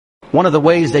One of the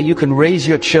ways that you can raise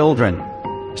your children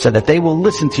so that they will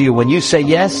listen to you when you say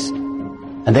yes,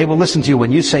 and they will listen to you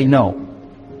when you say no,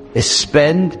 is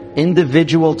spend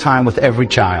individual time with every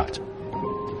child.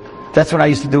 That's what I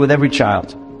used to do with every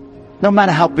child. No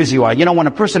matter how busy you are. When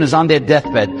a person is on their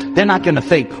deathbed, they're not going to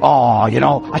think,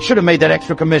 I should have made that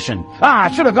extra commission.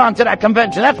 I should have gone to that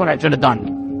convention. That's what I should have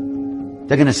done.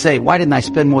 They're going to say, why didn't I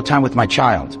spend more time with my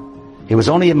child? He was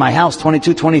only in my house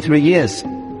 22, 23 years.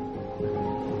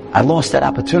 I lost that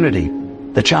opportunity.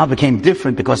 The child became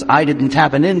different because I didn't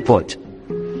have an input.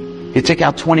 You take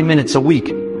out 20 minutes a week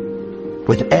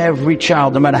with every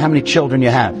child, no matter how many children you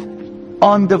have.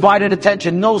 Undivided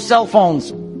attention, no cell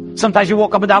phones. Sometimes you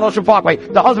walk up and down Ocean Parkway,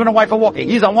 the husband and wife are walking.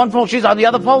 He's on one phone, she's on the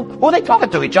other phone. Who are they talking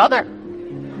to? Each other?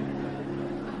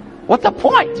 What's the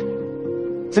point?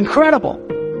 It's incredible.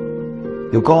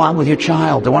 You go out with your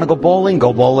child. They want to go bowling?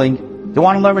 Go bowling. You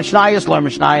want to learn Mishnayos? Learn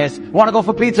Mishnayos. You want to go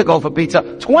for pizza? Go for pizza.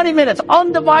 20 minutes,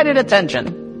 undivided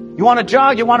attention. You want to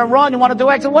jog? You want to run? You want to do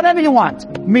exercise? Whatever you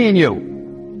want. Me and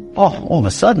you. All of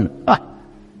a sudden,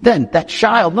 then that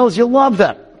child knows you love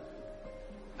them.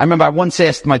 I remember I once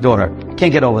asked my daughter,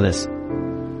 can't get over this.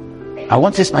 I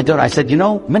once asked my daughter, I said,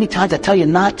 many times I tell you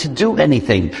not to do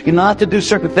anything. You're not to do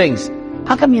certain things.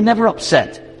 How come you're never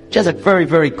upset? She has a very,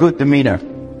 very good demeanor.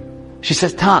 She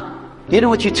says, Tom, you know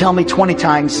what you tell me 20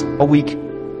 times a week?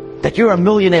 That you're a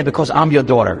millionaire because I'm your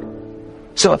daughter.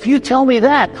 So if you tell me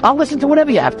that, I'll listen to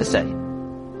whatever you have to say. Do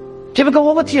you ever go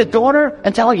over to your daughter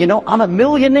and tell her, I'm a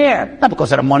millionaire? Not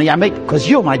because of the money I make, because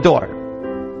you're my daughter.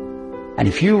 And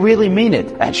if you really mean it,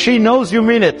 and she knows you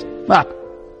mean it,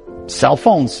 cell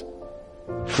phones,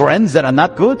 friends that are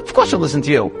not good, of course she'll listen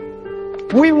to you.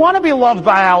 We want to be loved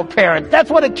by our parents. That's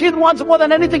what a kid wants more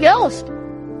than anything else.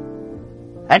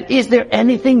 And is there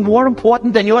anything more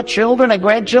important than your children and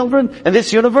grandchildren in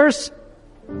this universe?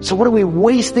 So what are we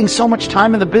wasting so much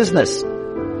time in the business?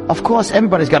 Of course,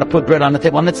 everybody's got to put bread on the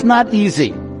table, and it's not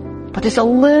easy. But there's a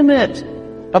limit.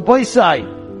 Rav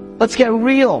Paysach, let's get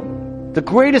real. The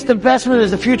greatest investment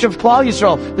is the future of Klal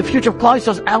Yisrael. The future of Klal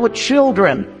Yisrael is our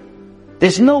children.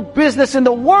 There's no business in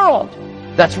the world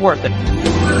that's worth it.